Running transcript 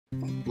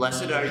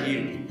Blessed are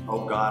you,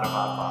 O God of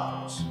our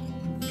fathers.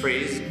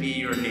 Praised be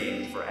your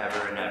name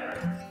forever and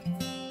ever.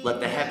 Let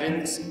the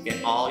heavens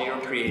and all your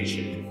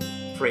creation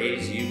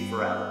praise you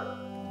forever.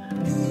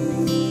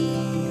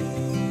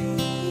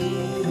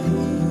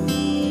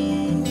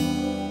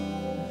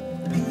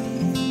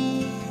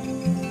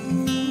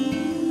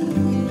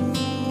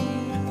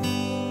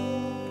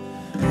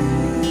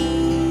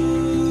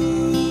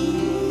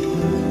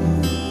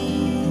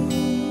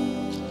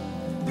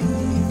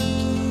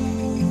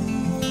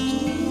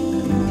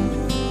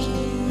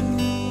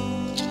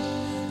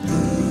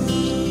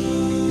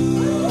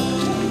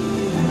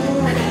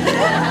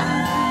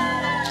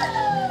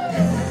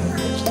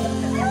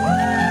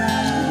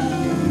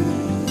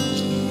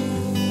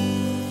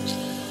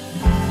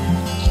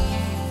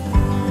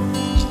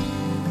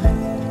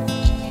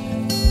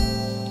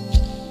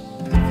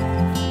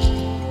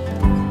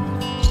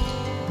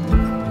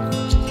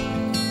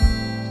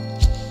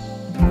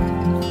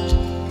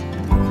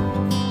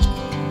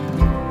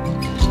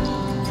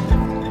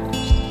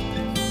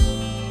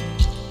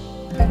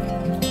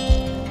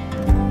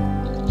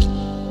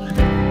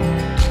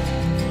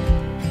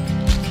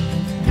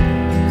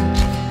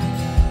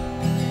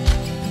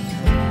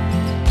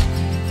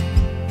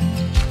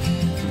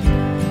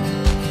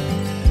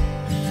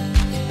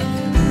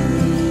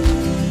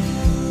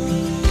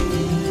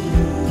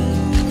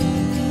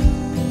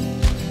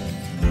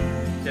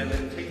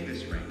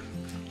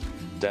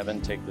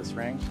 Devin, take this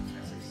ring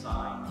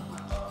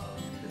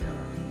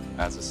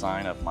as a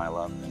sign of my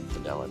love and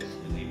fidelity.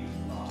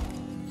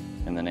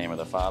 In the name of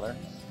the Father,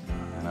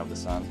 and of the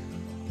Son,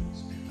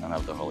 and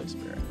of the Holy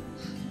Spirit.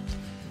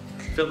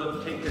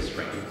 Philip, take this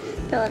ring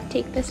Philip,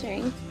 take this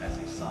ring as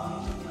a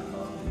sign of my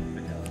love and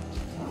fidelity.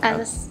 as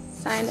a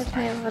sign of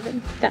my love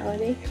and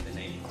fidelity.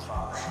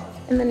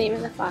 In the name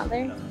of the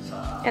Father,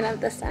 and of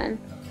the Son,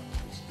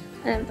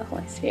 and of the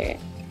Holy Spirit.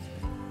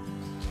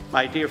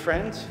 My dear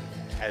friends,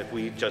 as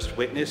we just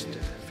witnessed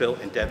Phil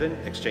and Devin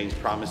exchange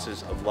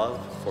promises of love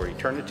for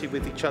eternity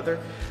with each other,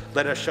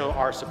 let us show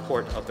our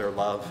support of their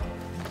love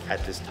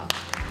at this time.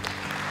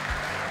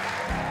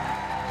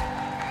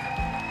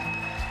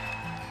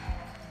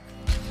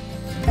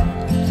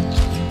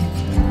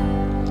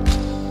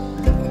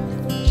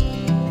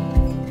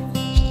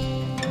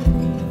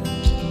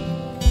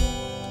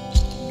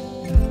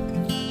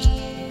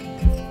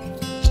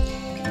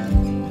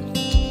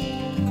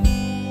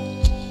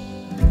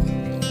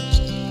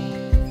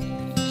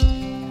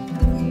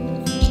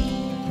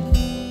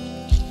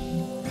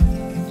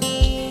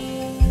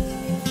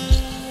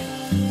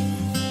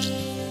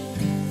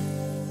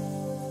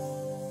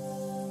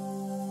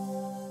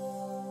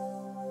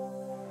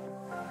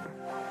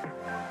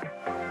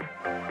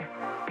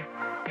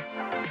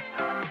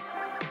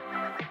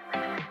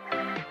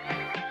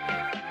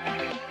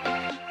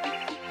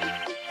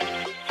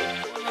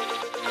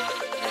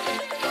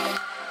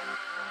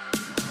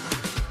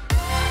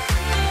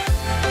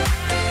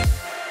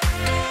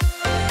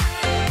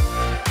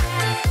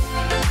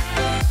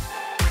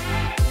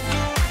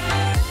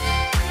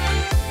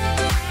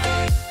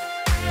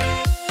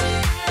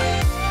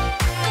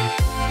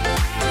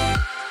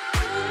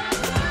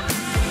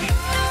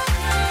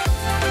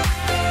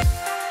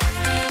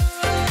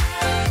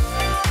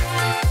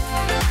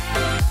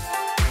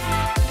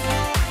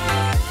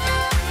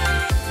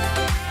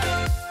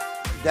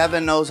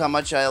 Devin knows how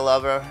much I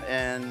love her,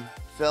 and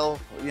Phil,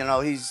 you know,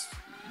 he's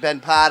been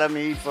part of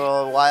me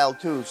for a while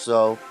too,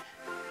 so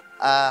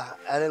I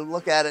didn't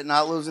look at it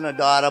not losing a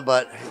daughter,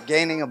 but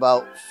gaining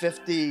about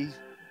 50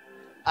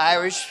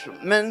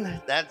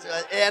 Irishmen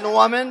and a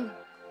woman.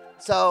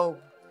 So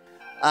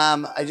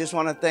I just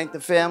want to thank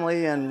the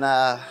family and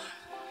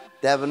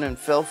Devin and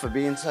Phil for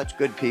being such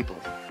good people.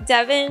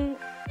 Devin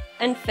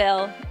and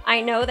Phil,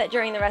 I know that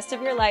during the rest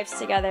of your lives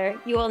together,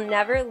 you will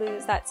never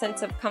lose that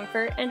sense of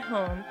comfort and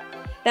home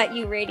that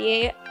you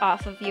radiate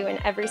off of you in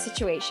every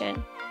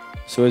situation.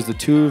 So as the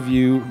two of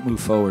you move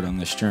forward on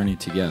this journey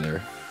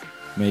together,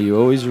 may you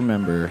always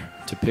remember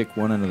to pick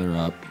one another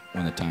up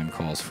when the time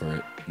calls for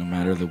it, no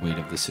matter the weight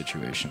of the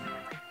situation.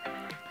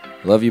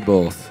 I love you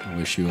both and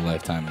wish you a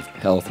lifetime of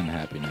health and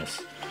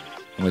happiness.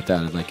 And with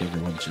that, I'd like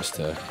everyone just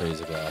to raise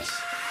a glass.